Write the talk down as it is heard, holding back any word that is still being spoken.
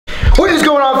What is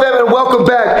going on, fam, and welcome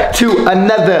back to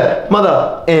another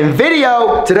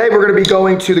video. Today we're gonna be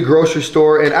going to the grocery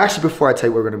store, and actually before I tell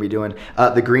you what we're gonna be doing,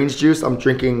 the greens juice, I'm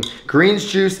drinking greens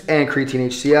juice and creatine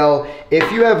HCl.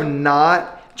 If you have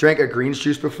not drank a greens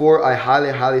juice before, I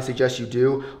highly suggest you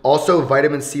do. Also,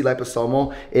 vitamin C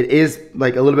liposomal. It is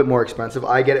like a little bit more expensive.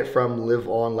 I get it from Live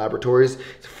On Laboratories.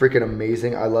 It's freaking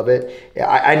amazing. I love it.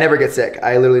 I never get sick.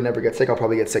 I literally never get sick. I'll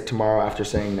probably get sick tomorrow after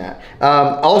saying that.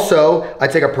 Also, I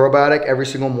take a probiotic every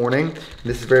single morning.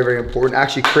 This is very important.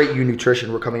 Actually, CreateU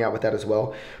Nutrition, we're coming out with that as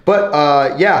well.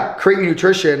 But yeah, CreateU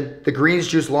Nutrition, the greens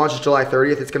juice launches July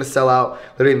 30th. It's gonna sell out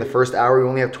literally in the first hour. We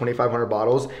only have 2,500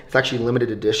 bottles. It's actually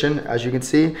limited edition, as you can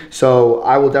see. So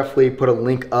I will definitely put a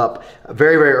link up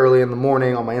very early in the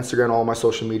morning on my Instagram and all my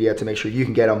social media to make sure you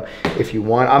can get them if you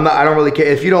want. I don't really care.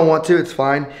 If you don't want to, it's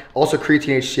fine. Also,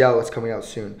 creatine HCl, it's coming out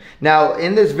soon. Now,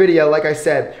 in this video, like I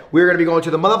said, we're gonna be going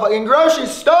to the motherfucking grocery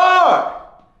store.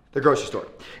 The grocery store.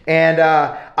 And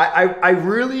I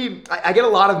get a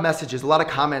lot of messages, a lot of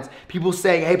comments, people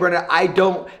saying, hey Brendan, I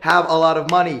don't have a lot of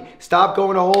money. Stop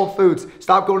going to Whole Foods.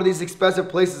 Stop going to these expensive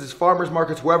places, these farmers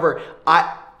markets, wherever.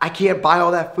 I can't buy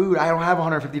all that food. I don't have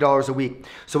 $150 a week.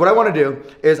 So what I wanna do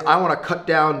is I wanna cut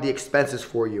down the expenses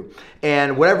for you.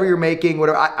 And whatever you're making,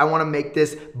 whatever, I wanna make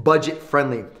this budget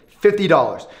friendly.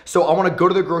 $50. So I wanna go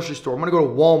to the grocery store. I'm gonna go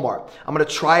to Walmart. I'm gonna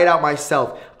try it out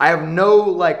myself. I have no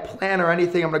like plan or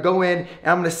anything. I'm gonna go in and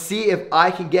I'm gonna see if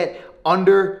I can get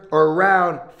under or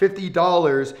around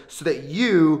 $50 so that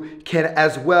you can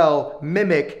as well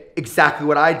mimic exactly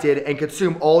what I did and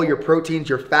consume all your proteins,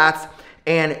 your fats,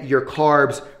 and your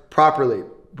carbs properly.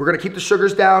 We're gonna keep the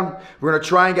sugars down. We're gonna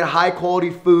try and get high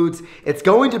quality foods. It's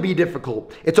going to be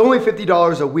difficult. It's only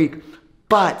 $50 a week,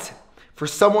 but for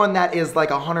someone that is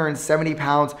like 170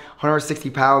 pounds,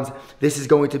 160 pounds, this is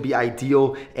going to be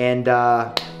ideal. And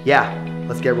yeah,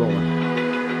 let's get rolling.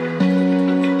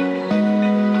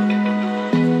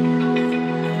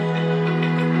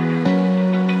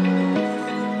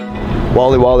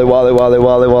 Wally world.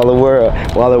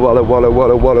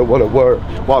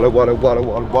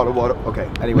 Okay,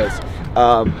 anyways,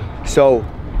 so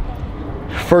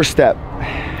first step,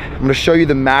 I'm gonna show you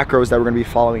the macros that we're gonna be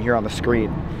following here on the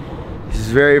screen. This is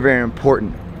very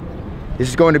important. This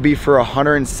is going to be for a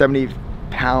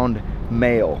 170-pound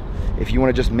male. If you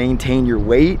wanna just maintain your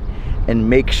weight and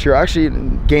make sure, actually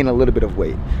gain a little bit of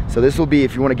weight. So this will be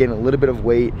if you wanna gain a little bit of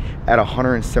weight at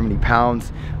 170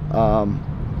 pounds.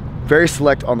 Very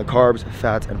select on the carbs,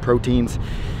 fats, and proteins.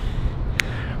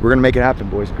 We're gonna make it happen,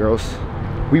 boys and girls.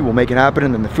 We will make it happen,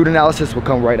 and then the food analysis will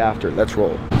come right after. Let's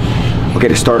roll. Okay,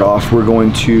 to start off, we're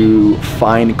going to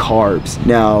find carbs.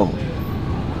 Now,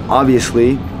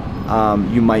 obviously,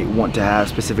 you might want to have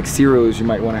specific cereals. You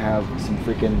might want to have some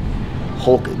freaking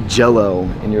Hulk Jello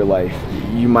in your life.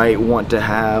 You might want to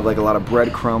have like a lot of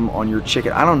breadcrumb on your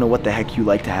chicken. I don't know what the heck you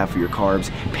like to have for your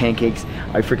carbs. Pancakes,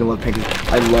 I freaking love pancakes.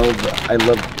 I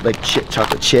love like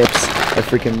chocolate chips. I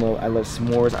love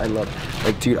s'mores. I love,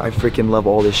 like, dude, I freaking love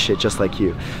all this shit just like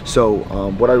you. So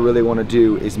what I really want to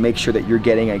do is make sure that you're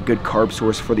getting a good carb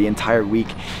source for the entire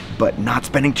week, but not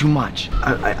spending too much.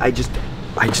 I just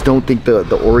don't think the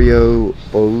Oreo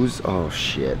O's, oh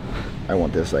shit. I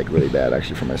want this like really bad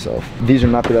actually for myself. These are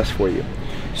not the best for you.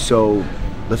 So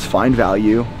let's find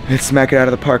value. Let's smack it out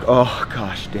of the park. Oh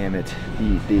gosh, damn it.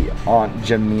 The Aunt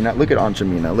Jamina. Look at Aunt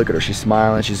Jamina. Look at her. She's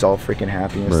smiling. She's all freaking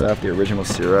happy and stuff. The original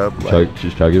syrup. Like,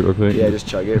 just chug it real quick. Yeah, just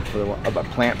chug it for the about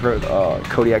plant pro.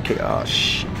 Kodiak cake. Oh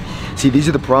shit. See, these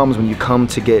are the problems when you come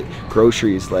to get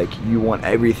groceries. Like, you want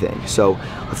everything. So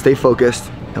let's stay focused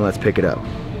and let's pick it up.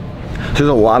 So there's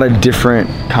a lot of different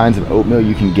kinds of oatmeal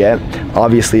you can get.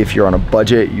 Obviously, if you're on a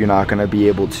budget, you're not gonna be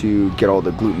able to get all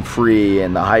the gluten-free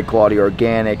and the high quality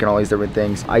organic and all these different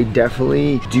things. I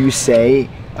definitely do say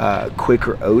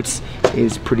Quaker Oats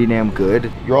is pretty damn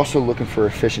good. You're also looking for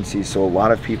efficiency, so a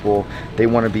lot of people, they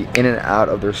want to be in and out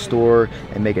of their store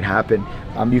and make it happen.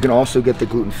 You can also get the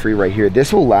gluten-free right here.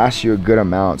 This will last you a good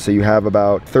amount. So you have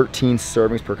about 13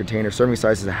 servings per container. Serving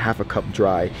size is a half a cup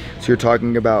dry. So you're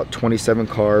talking about 27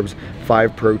 carbs,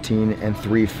 5 protein, and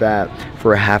 3 fat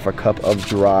for a half a cup of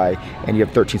dry. And you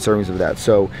have 13 servings of that.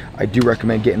 So I do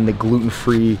recommend getting the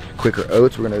gluten-free Quaker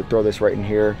Oats. We're gonna throw this right in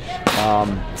here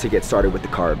to get started with the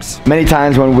carbs. Many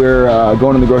times when we're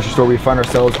going to the grocery store, we find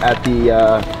ourselves at the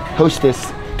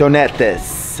Hostess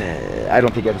Donettes. I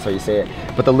don't think that's how you say it,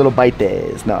 but the little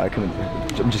bites. No,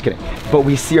 I'm just kidding. But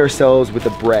we see ourselves with the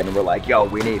bread and we're like, yo,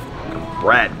 we need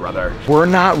bread, brother. We're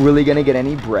not really gonna get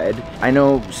any bread. I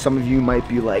know some of you might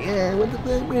be like, what the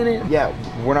fuck, man? Yeah,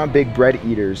 we're not big bread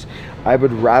eaters. I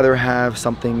would rather have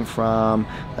something from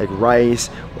like rice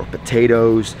or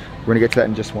potatoes We're gonna get to that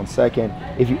in just one second.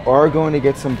 If you are going to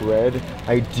get some bread,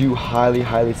 I do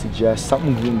highly suggest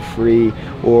something gluten-free,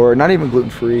 or not even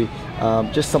gluten-free,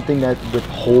 just something that with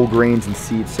whole grains and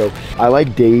seeds. So I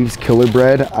like Dave's Killer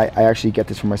Bread. I actually get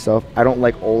this for myself. I don't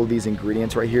like all of these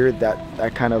ingredients right here.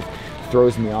 That kind of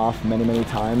throws me off many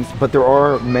times. But there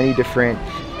are many different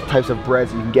types of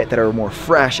breads that you can get that are more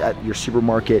fresh at your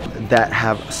supermarket that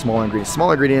have smaller ingredients.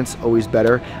 Smaller ingredients, always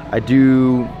better. I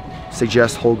do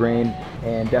suggest whole grain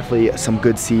and definitely some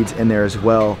good seeds in there as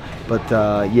well. But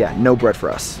yeah, no bread for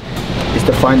us. Is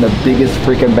to find the biggest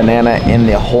freaking banana in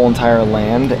the whole entire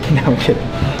land. No, I'm kidding.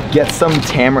 Get some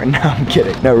tamarind. No, I'm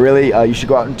kidding. No, really, you should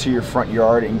go out into your front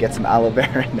yard and get some aloe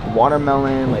vera and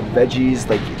watermelon, like veggies.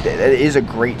 Like, it is a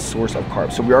great source of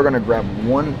carbs. So we are gonna grab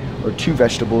 1 or 2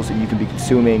 vegetables that you can be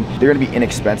consuming. They're gonna be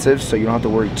inexpensive, so you don't have to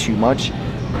worry too much.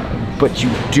 But you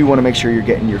do want to make sure you're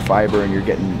getting your fiber and you're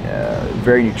getting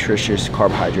very nutritious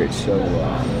carbohydrates. So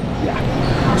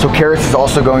yeah. So carrots is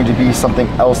also going to be something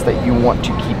else that you want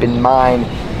to keep in mind.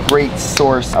 Great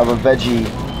source of a veggie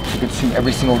to consume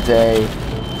every single day.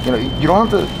 You know, you don't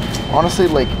have to, honestly,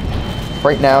 like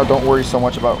right now, don't worry so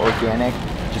much about organic.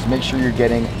 Just make sure you're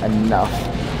getting enough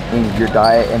in your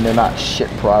diet and they're not shit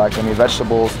products. I mean,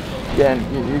 vegetables,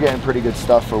 you're getting pretty good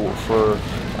stuff for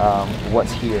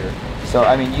what's here. So,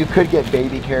 I mean, you could get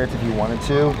baby carrots if you wanted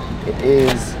to. It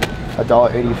is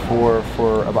 $1.84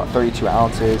 for about 32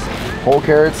 ounces. Whole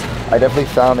carrots, I definitely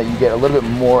found that you get a little bit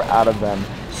more out of them.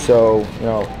 So, you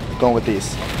know, going with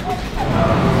these.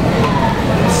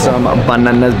 Some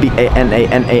bananas,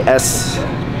 B-A-N-A-N-A-S,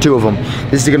 2 of them.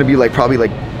 This is gonna be like probably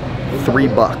like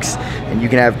 $3, and you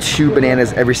can have 2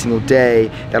 bananas every single day.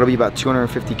 That'll be about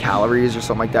 250 calories or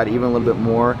something like that, even a little bit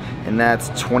more, and that's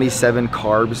 27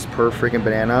 carbs per freaking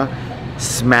banana.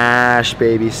 Smash,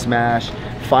 baby, smash.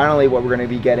 Finally, what we're gonna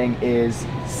be getting is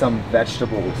some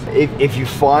vegetables. If you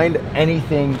find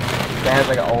anything that has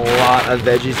like a lot of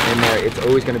veggies in there, it's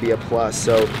always gonna be a plus.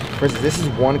 So, for instance, this is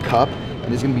 1 cup,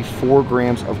 and there's gonna be 4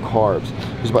 grams of carbs.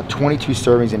 There's about 22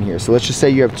 servings in here. So let's just say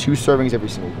you have 2 servings every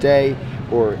single day,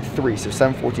 or 3, so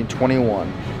 7, 14,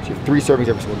 21. So you have 3 servings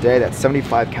every single day, that's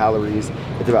 75 calories.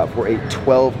 It's about for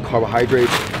 12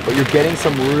 carbohydrates, but you're getting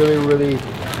some really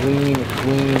clean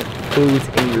foods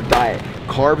in your diet.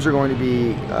 Carbs are going to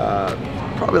be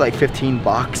probably like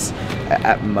 $15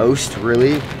 at most,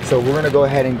 really. So we're gonna go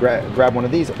ahead and grab one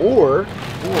of these, or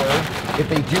if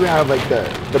they do have like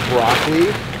the broccoli,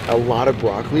 a lot of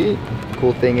broccoli.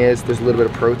 Cool thing is there's a little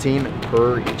bit of protein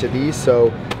per each of these,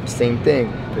 so same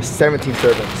thing. There's 17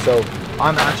 servings. So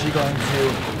I'm actually going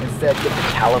to, instead get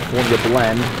the California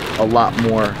blend, a lot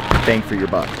more bang for your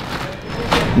buck.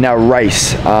 Now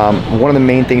rice, one of the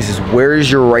main things is where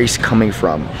is your rice coming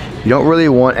from? You don't really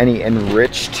want any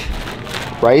enriched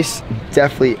rice.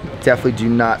 Definitely do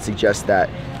not suggest that.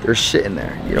 There's shit in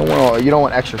there. You don't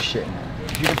want extra shit in there.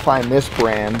 You can find this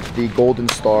brand, the Golden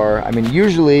Star. I mean,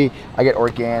 usually I get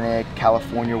organic,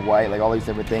 California white, like all these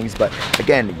different things, but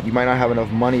again, you might not have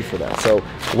enough money for that. So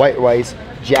white rice,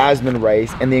 jasmine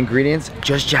rice, and the ingredients,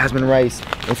 just jasmine rice.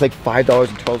 It's like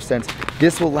 $5.12.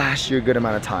 This will last you a good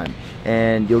amount of time,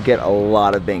 and you'll get a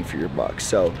lot of bang for your buck.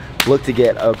 So look to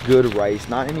get a good rice,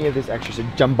 not any of this extra stuff,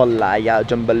 jambalaya,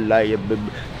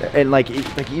 and like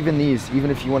even these,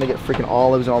 even if you want to get freaking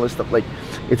olives and all this stuff, like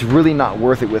it's really not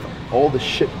worth it with all the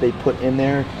shit they put in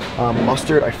there.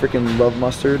 Mustard, I freaking love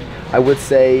mustard. I would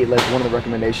say like one of the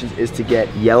recommendations is to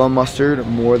get yellow mustard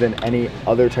more than any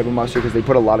other type of mustard, because they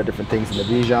put a lot of different things in the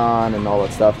Dijon and all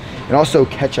that stuff. And also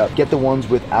ketchup, get the ones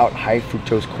without high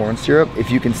fructose corn syrup. If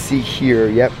you can see here,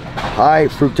 yep, high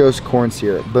fructose corn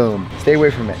syrup, boom. Stay away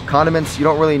from it. Condiments, you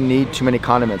don't really need too many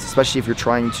condiments, especially if you're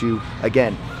trying to,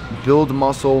 again, build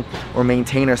muscle or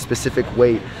maintain a specific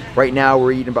weight. Right now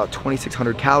we're eating about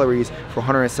 2,600 calories for a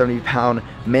 170-pound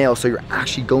male, so you're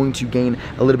actually going to gain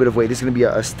a little bit of weight. This is going to be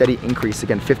a steady increase.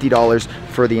 Again, $50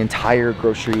 for the entire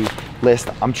grocery list.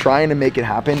 I'm trying to make it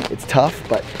happen. It's tough,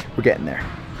 but we're getting there.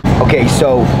 Okay,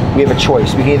 so we have a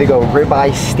choice. We can either go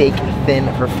ribeye steak thin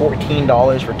for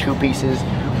 $14 for 2 pieces,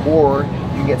 or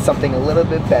you can get something a little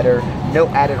bit better, no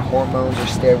added hormones or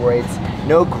steroids,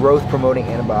 no growth promoting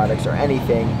antibiotics or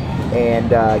anything, and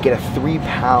get a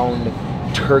 3-pound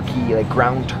turkey, like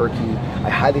ground turkey. I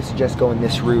highly suggest going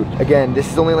this route. Again,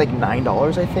 this is only like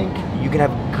 $9, I think. You can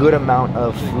have a good amount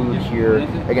of food here.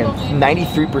 Again,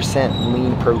 93%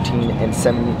 lean protein and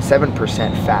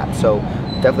 7% fat, so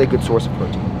definitely a good source of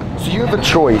protein. So you have a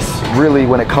choice, really,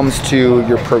 when it comes to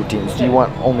your proteins. Do you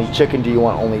want only chicken? Do you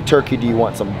want only turkey? Do you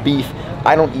want some beef?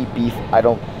 I don't eat beef. I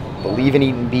don't believe in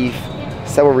eating beef.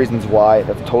 Several reasons why.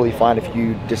 That's totally fine if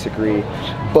you disagree.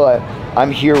 But I'm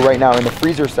here right now in the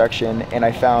freezer section and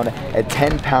I found a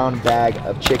 10-pound bag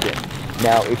of chicken.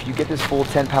 Now, if you get this full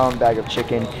 10-pound bag of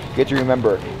chicken, you have to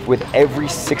remember, with every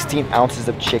 16 ounces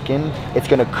of chicken, it's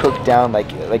gonna cook down, like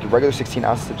regular 16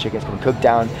 ounces of chicken, it's gonna cook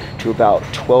down to about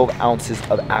 12 ounces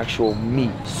of actual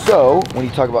meat. So, when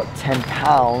you talk about 10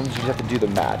 pounds, you just have to do the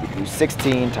math. You can do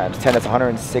 16 times 10, that's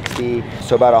 160,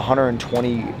 so about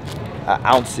 120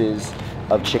 ounces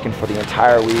of chicken for the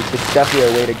entire week. This is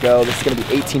definitely a way to go. This is gonna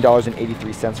be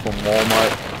 $18.83 from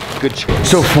Walmart. Good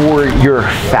choice. So for your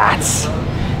fats,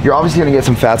 you're obviously gonna get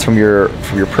some fats from your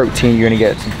protein. You're gonna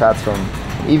get some fats from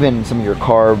even some of your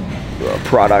carb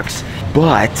products,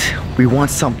 but we want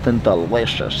something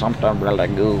delicious, something really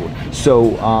good.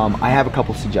 So I have a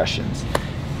couple suggestions.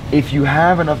 If you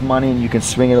have enough money and you can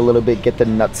swing it a little bit, get the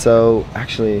nutso.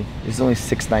 Actually, this is only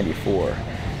 $6.94,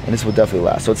 and this will definitely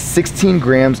last. So it's 16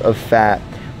 grams of fat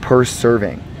per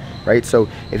serving, right? So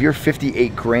if you're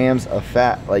 58 grams of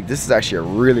fat, like this is actually a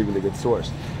really, really good source.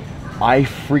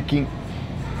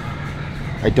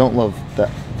 I don't love that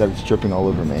it's dripping all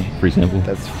over me. Free sample.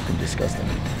 That's fucking disgusting.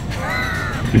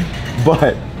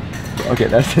 But, okay,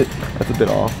 that's it. That's a bit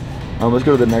off. Let's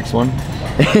go to the next one.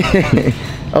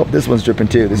 Oh, this one's dripping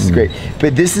too. This is great.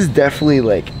 But this is definitely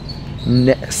like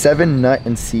 7 nut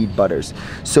and seed butters.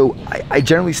 So I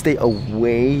generally stay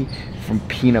away from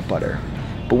peanut butter.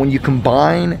 But when you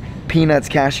combine peanuts,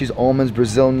 cashews, almonds,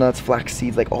 Brazil nuts, flax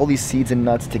seeds, like all these seeds and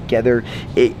nuts together,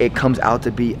 it comes out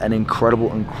to be an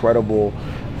incredible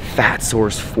fat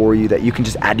source for you that you can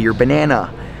just add to your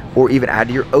banana or even add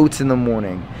to your oats in the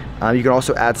morning. You can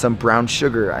also add some brown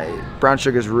sugar. Brown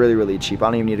sugar is really cheap. I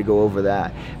don't even need to go over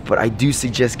that. But I do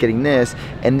suggest getting this.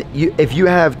 And if you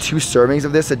have 2 servings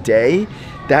of this a day,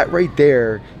 that right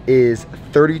there is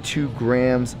 32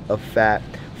 grams of fat,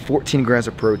 14 grams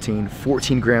of protein,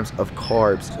 14 grams of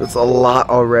carbs. So it's a lot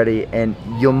already, and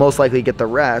you'll most likely get the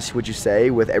rest, would you say,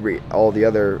 with all the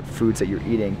other foods that you're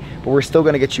eating. But we're still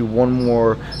gonna get you one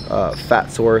more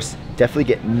fat source. Definitely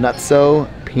get Nutso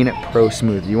Peanut Pro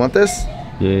Smooth. You want this?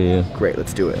 Yeah. Great,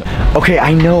 let's do it. Okay,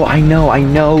 I know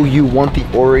you want the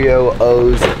Oreo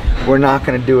O's. We're not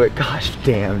gonna do it. Gosh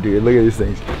damn, dude, look at these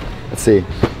things. Let's see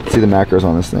the macros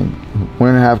on this thing.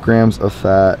 1.5 grams of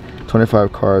fat,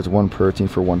 25 carbs, 1 protein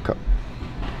for 1 cup.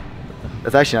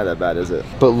 That's actually not that bad, is it?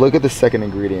 But look at the second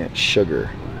ingredient, sugar,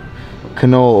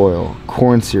 canola oil,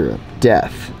 corn syrup,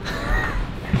 death.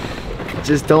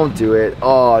 Just don't do it.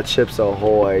 Oh, Chips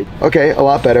Ahoy. Okay, a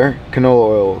lot better. Canola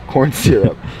oil, corn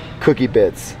syrup, cookie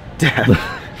bits, death.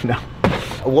 No.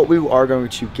 What we are going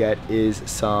to get is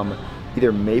some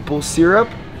either maple syrup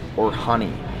or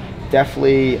honey.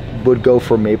 Definitely would go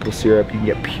for maple syrup. You can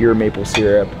get pure maple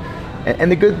syrup.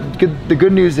 And the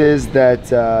good news is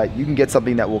that you can get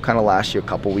something that will kind of last you a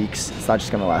couple weeks. It's not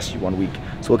just gonna last you 1 week.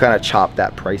 So we'll kind of chop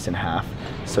that price in half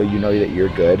so you know that you're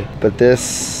good. But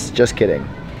this, just kidding,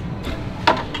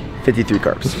 53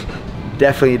 carbs.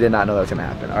 Definitely did not know that was gonna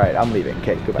happen. All right, I'm leaving.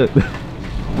 Okay, goodbye.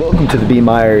 Welcome to the B.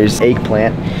 Meyers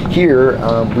eggplant. Here,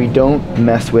 we don't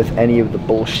mess with any of the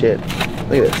bullshit.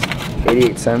 Look at this.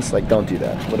 88 cents, like don't do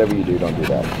that. Whatever you do, don't do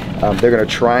that. They're gonna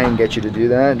try and get you to do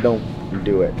that. Don't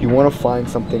do it. You want to find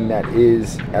something that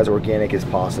is as organic as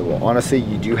possible. Honestly,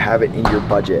 you do have it in your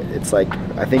budget. It's like,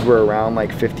 I think we're around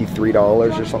like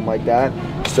 $53 or something like that.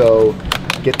 So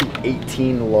get the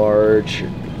 18 large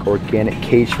organic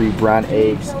cage-free brown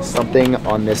eggs, something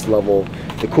on this level.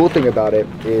 The cool thing about it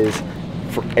is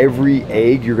for every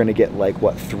egg, you're gonna get like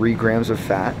what, 3 grams of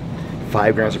fat,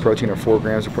 5 grams of protein, or 4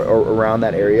 grams of or around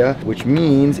that area, which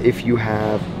means if you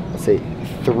have, let's say,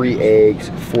 3 eggs,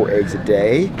 4 eggs a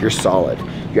day, you're solid.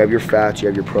 You have your fats, you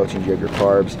have your proteins, you have your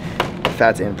carbs,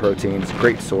 fats and proteins,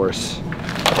 great source.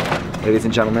 Ladies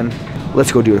and gentlemen,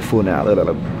 let's go do a food now.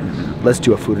 Let's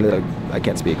do a food, I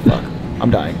can't speak, fuck,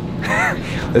 I'm dying.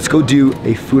 Let's go do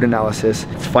a food analysis.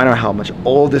 Let's find out how much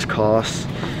all this costs.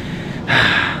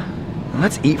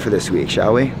 Let's eat for this week,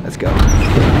 shall we? Let's go.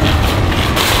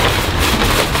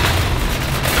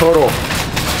 Total,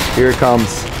 here it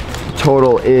comes.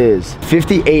 Total is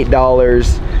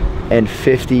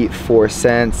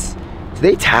 $58.54. Do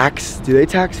they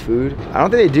tax food? I don't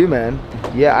think they do, man.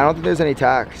 Yeah, I don't think there's any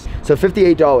tax. So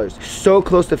 $58, so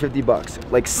close to 50 bucks,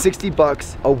 like 60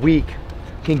 bucks a week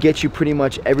can get you pretty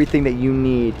much everything that you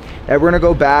need. Now we're gonna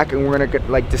go back and we're gonna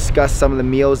like discuss some of the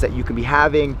meals that you can be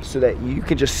having so that you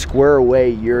can just square away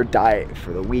your diet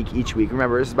for the week, each week.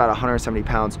 Remember, this is about 170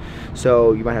 pounds,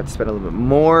 so you might have to spend a little bit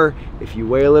more if you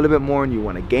weigh a little bit more and you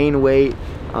wanna gain weight.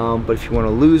 But if you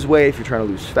wanna lose weight, if you're trying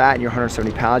to lose fat and you're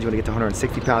 170 pounds, you wanna get to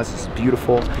 160 pounds, this is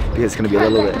beautiful because it's gonna be a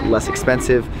little bit less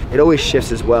expensive. It always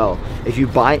shifts as well. If you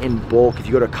buy in bulk, if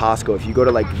you go to Costco, if you go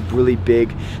to like really big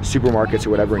supermarkets or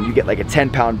whatever, and you get like a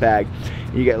 10-pound bag,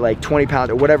 you get like 20 pounds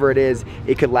or whatever it is,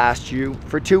 it could last you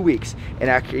for 2 weeks and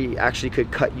actually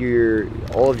could cut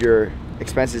all of your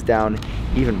expenses down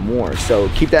even more. So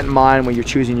keep that in mind when you're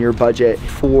choosing your budget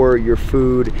for your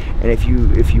food. And if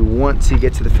you want to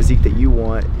get to the physique that you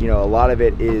want, you know, a lot of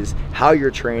it is how you're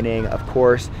training, of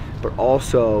course, but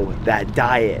also that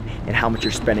diet and how much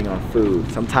you're spending on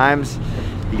food. Sometimes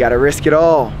you got to risk it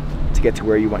all to get to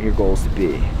where you want your goals to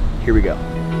be. Here we go.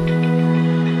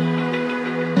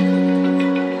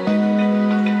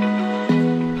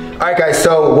 All right guys,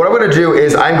 so what I'm gonna do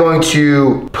is I'm going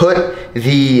to put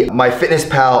my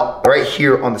MyFitnessPal right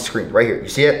here on the screen, right here, you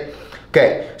see it?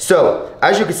 Okay, so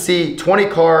as you can see, 20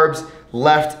 carbs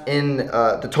left in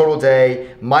the total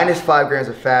day, minus 5 grams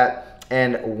of fat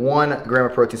and 1 gram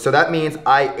of protein. So that means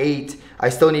I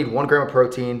still need 1 gram of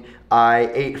protein,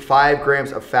 I ate 5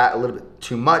 grams of fat, a little bit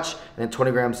too much, and then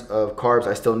 20 grams of carbs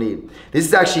I still need. This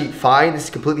is actually fine, this is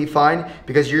completely fine,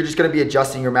 because you're just gonna be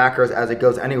adjusting your macros as it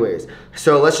goes anyways.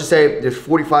 So let's just say there's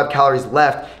 45 calories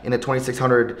left in the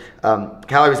 2,600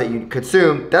 calories that you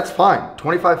consume, that's fine.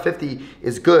 2550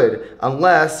 is good,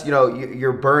 unless you know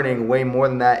you're burning way more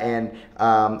than that, and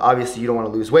obviously you don't wanna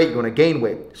lose weight, you wanna gain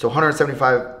weight. So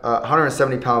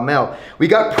 170 pound male, we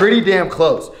got pretty damn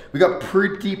close. We got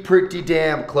pretty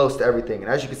damn close to everything.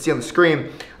 And as you can see on the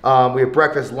screen, we have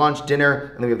breakfast, lunch,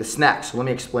 dinner, and then we have the snacks. So let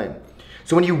me explain.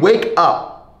 So when you wake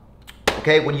up,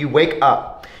 okay, when you wake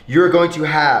up, you're going to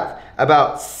have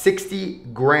about 60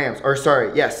 grams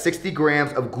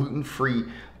of gluten-free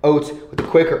oats with the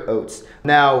Quaker oats.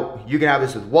 Now, you can have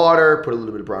this with water, put a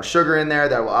little bit of brown sugar in there.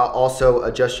 That will also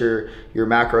adjust your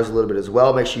macros a little bit as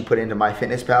well. Make sure you put it into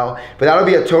MyFitnessPal. But that'll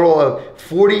be a total of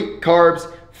 40 carbs,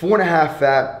 4.5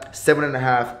 fat,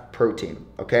 7.5 protein,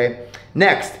 okay?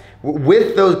 Next,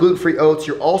 with those gluten-free oats,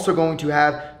 you're also going to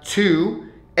have 2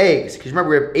 eggs, because remember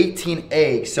we have 18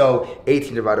 eggs, so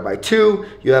 18 divided by 2,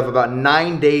 you have about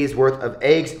 9 days worth of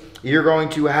eggs. You're going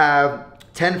to have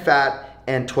 10 fat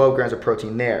and 12 grams of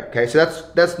protein there, okay? So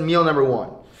that's meal number 1.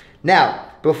 Now,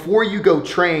 before you go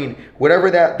train, whatever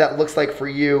that looks like for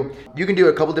you, you can do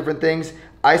a couple different things.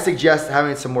 I suggest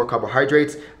having some more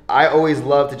carbohydrates. I always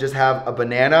love to just have a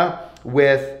banana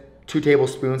with 2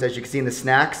 tablespoons, as you can see in the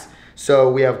snacks.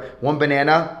 So we have 1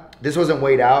 banana. This wasn't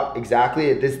weighed out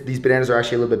exactly. These bananas are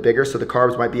actually a little bit bigger, so the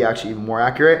carbs might be actually even more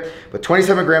accurate. But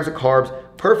 27 grams of carbs,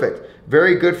 perfect.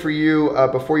 Very good for you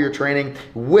before you're training,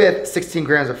 with 16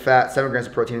 grams of fat, 7 grams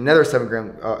of protein, another 7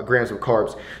 grams of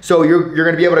carbs. So you're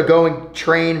gonna be able to go and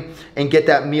train and get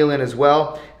that meal in as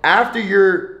well. After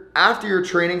your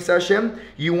training session,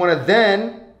 you wanna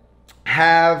then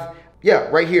have, yeah,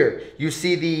 right here, you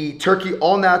see the turkey,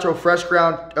 all natural, fresh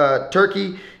ground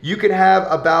turkey. You can have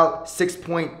about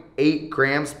 6.8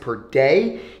 grams per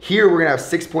day. Here we're gonna have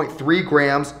 6.3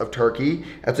 grams of turkey.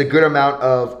 That's a good amount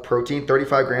of protein,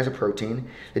 35 grams of protein.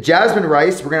 The jasmine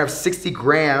rice, we're gonna have 60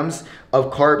 grams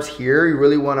of carbs here. You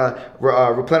really wanna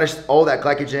replenish all that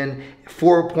glycogen,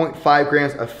 4.5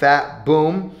 grams of fat,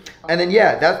 boom. And then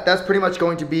yeah, that's pretty much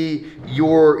going to be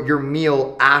your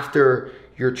meal after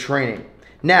your training.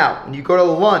 Now, when you go to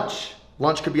lunch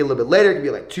could be a little bit later. It could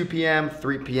be like 2 p.m.,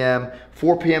 3 p.m.,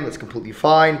 4 p.m. That's completely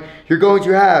fine. You're going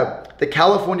to have the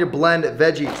California blend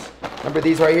veggies. Remember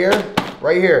these right here?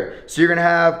 Right here. So you're gonna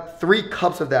have 3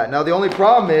 cups of that. Now, the only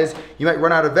problem is you might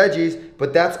run out of veggies,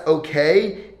 but that's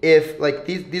okay if, like,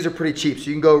 these are pretty cheap. So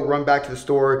you can go run back to the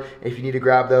store if you need to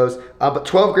grab those. But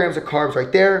 12 grams of carbs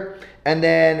right there. And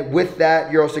then with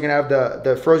that, you're also gonna have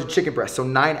the frozen chicken breast. So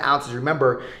 9 ounces.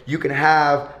 Remember, you can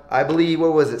have, I believe,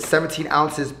 what was it, 17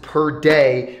 ounces per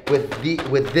day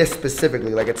with this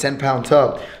specifically, like a 10-pound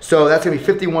tub. So that's gonna be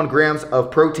 51 grams of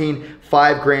protein,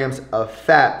 5 grams of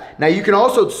fat. Now you can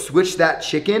also switch that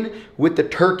chicken with the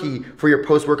turkey for your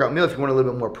post-workout meal if you want a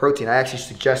little bit more protein. I actually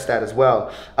suggest that as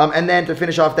well. And then to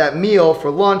finish off that meal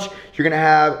for lunch, you're gonna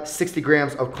have 60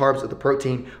 grams of carbs of the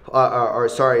protein,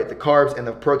 the carbs, and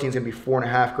the protein's gonna be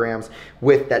 4.5 grams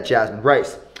with that jasmine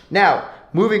rice. Now,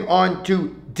 moving on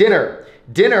to dinner.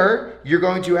 Dinner, you're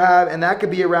going to have, and that could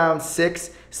be around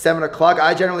 6, 7 o'clock.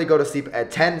 I generally go to sleep at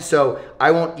 10, so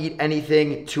I won't eat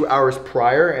anything 2 hours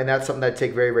prior, and that's something that I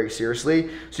take very, very seriously.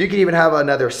 So you can even have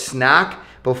another snack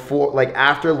before, like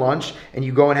after lunch, and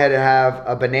you go ahead and have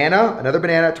a banana, another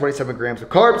banana, 27 grams of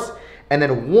carbs, and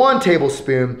then 1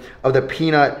 tablespoon of the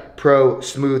Peanut Pro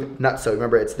Smooth Nutso.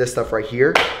 Remember, it's this stuff right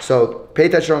here. So pay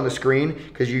attention on the screen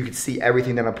because you can see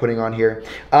everything that I'm putting on here.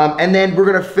 And then we're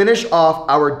gonna finish off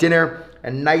our dinner, a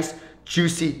nice,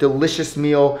 juicy, delicious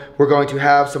meal. We're going to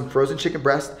have some frozen chicken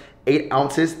breast, 8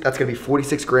 ounces. That's gonna be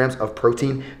 46 grams of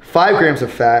protein, 5 grams of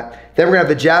fat. Then we're gonna have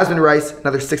the jasmine rice,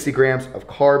 another 60 grams of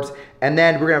carbs. And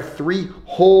then we're gonna have 3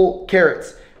 whole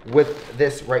carrots with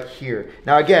this right here.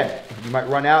 Now again, you might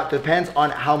run out, depends on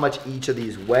how much each of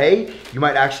these weigh. You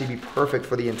might actually be perfect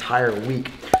for the entire week.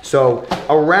 So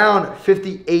around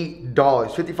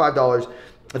 $58, $55.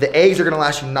 The eggs are gonna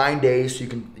last you 9 days, so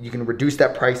you can reduce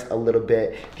that price a little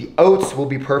bit. The oats will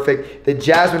be perfect. The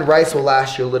jasmine rice will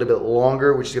last you a little bit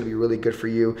longer, which is gonna be really good for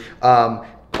you.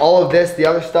 All of this, the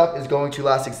other stuff, is going to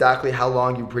last exactly how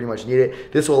long you pretty much need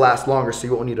it. This will last longer, so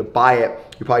you won't need to buy it.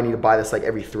 You probably need to buy this like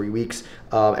every 3 weeks,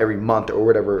 every month, or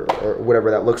whatever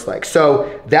that looks like.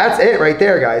 So that's it right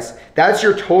there, guys. That's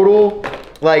your total.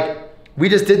 Like, we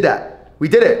just did that. We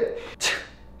did it.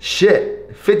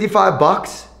 Shit, 55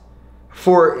 bucks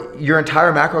for your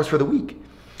entire macros for the week.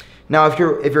 Now, if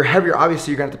you're heavier,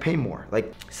 obviously you're gonna have to pay more.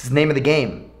 Like, this is the name of the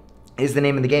game. Is the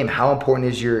name of the game. How important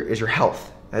is your health?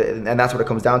 And that's what it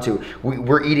comes down to.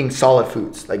 We're eating solid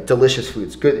foods, like delicious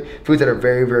foods, good foods that are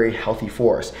very, very healthy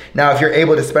for us. Now, if you're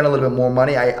able to spend a little bit more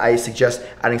money, I suggest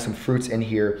adding some fruits in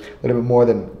here, a little bit more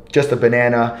than just a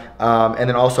banana, and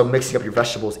then also mixing up your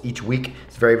vegetables each week.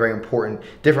 It's very, very important.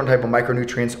 Different type of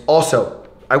micronutrients. Also,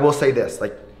 I will say this,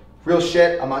 like, real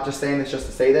shit, I'm not just saying this just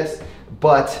to say this,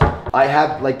 but I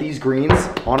have, like, these greens,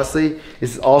 honestly,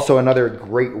 this is also another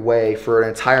great way for an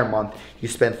entire month. You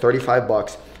spend 35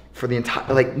 bucks. For the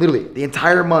entire, like literally the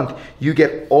entire month, you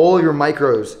get all of your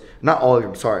macros, not all of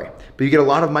them, sorry, but you get a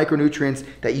lot of micronutrients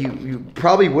that you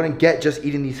probably wouldn't get just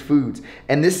eating these foods.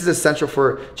 And this is essential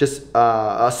for just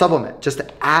a supplement, just to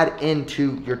add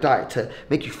into your diet to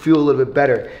make you feel a little bit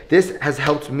better. This has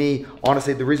helped me,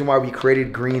 honestly. The reason why we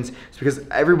created greens is because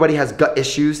everybody has gut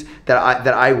issues that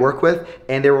I work with,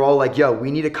 and they were all like, yo,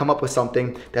 we need to come up with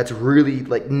something that's really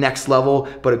like next level,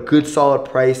 but a good solid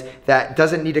price that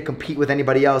doesn't need to compete with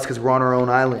anybody else because we're on our own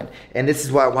island. And this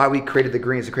is why we created the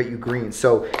greens, to CreateU Greens.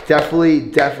 So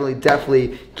definitely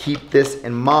keep this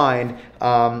in mind.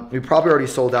 We probably already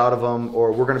sold out of them,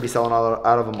 or we're gonna be selling out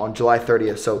of them on July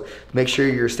 30th. So make sure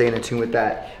you're staying in tune with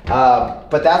that.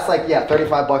 But that's like, yeah,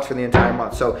 35 bucks for the entire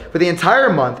month. So for the entire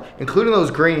month, including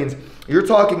those greens, you're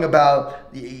talking about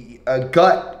a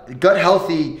gut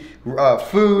healthy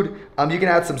food. You can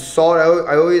add some salt.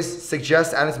 I always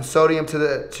suggest adding some sodium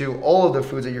to all of the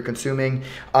foods that you're consuming,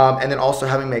 and then also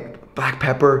having like black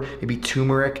pepper, maybe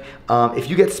turmeric. If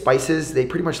you get spices, they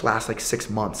pretty much last like 6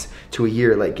 months to a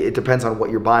year. Like, it depends on what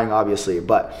you're buying, obviously,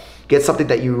 but get something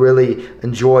that you really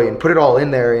enjoy and put it all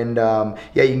in there. And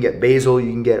yeah, you can get basil,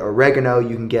 you can get oregano,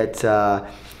 you can get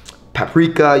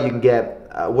paprika, you can get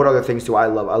what other things do I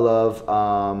love? I love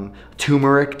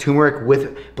turmeric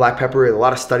with black pepper. A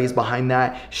lot of studies behind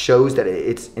that shows that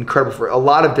it's incredible for a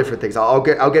lot of different things. I'll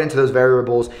get into those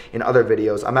variables in other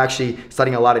videos. I'm actually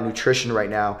studying a lot of nutrition right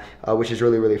now, which is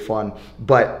really, really fun.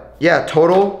 But yeah,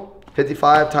 total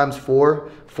 55 times 4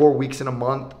 weeks in a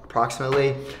month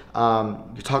approximately.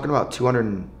 You're talking about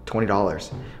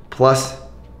 $220 plus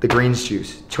the greens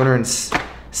juice,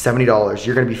 $270.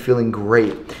 You're gonna be feeling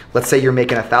great. Let's say you're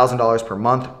making $1,000 per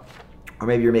month, or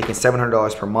maybe you're making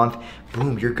 $700 per month.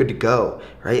 Boom, you're good to go,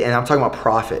 right? And I'm talking about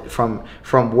profit from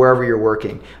wherever you're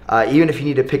working. Even if you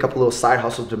need to pick up a little side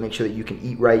hustle to make sure that you can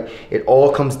eat right, it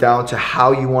all comes down to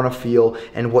how you want to feel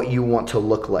and what you want to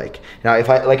look like. Now, if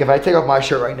I take off my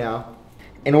shirt right now,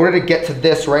 in order to get to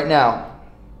this right now,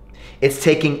 it's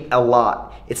taking a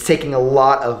lot. It's taking a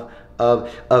lot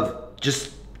of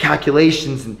just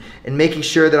calculations and making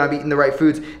sure that I'm eating the right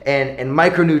foods and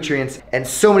micronutrients and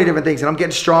so many different things. And I'm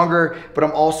getting stronger, but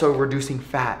I'm also reducing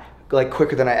fat like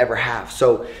quicker than I ever have.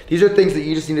 So these are things that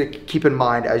you just need to keep in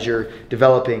mind as you're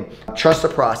developing. Trust the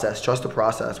process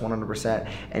 100%,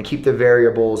 and keep the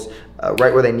variables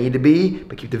right where they need to be,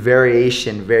 but keep the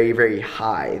variation very, very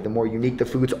high. The more unique the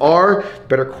foods are, the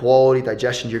better quality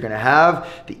digestion you're gonna have,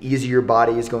 the easier your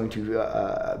body is going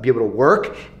to be able to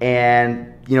work.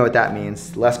 And you know what that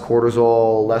means: less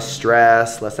cortisol, less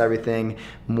stress, less everything,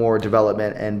 more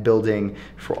development and building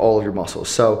for all of your muscles.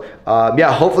 So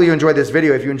yeah, hopefully you enjoyed this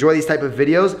video. If you enjoy these type of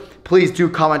videos, please do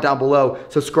comment down below.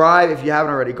 Subscribe if you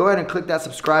haven't already. Go ahead and click that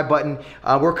subscribe button.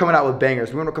 We're coming out with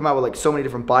bangers. We're gonna come out with like so many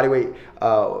different bodyweight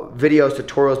videos,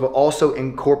 tutorials, but also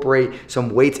incorporate some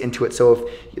weights into it. So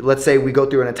if, let's say we go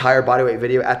through an entire bodyweight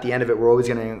video, at the end of it, we're always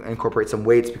gonna incorporate some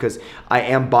weights because I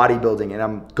am bodybuilding and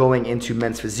I'm going into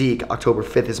men's physique. October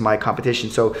 5th is my competition.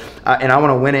 So, and I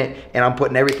wanna win it, and I'm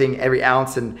putting everything, every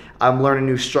ounce, and I'm learning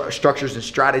new structures and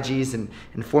strategies and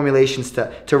formulations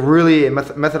to really,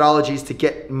 methodologies to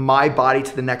get my body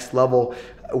to the next level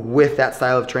with that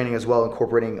style of training as well,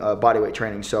 incorporating bodyweight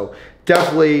training. So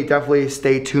definitely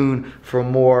stay tuned for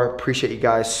more. Appreciate you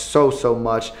guys so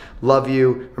much. Love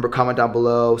you. Remember, comment down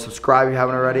below, subscribe if you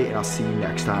haven't already, and I'll see you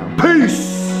next time.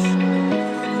 Peace.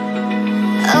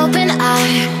 Open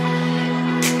eye,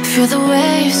 feel the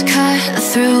waves cut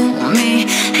through me,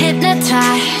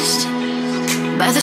 hypnotized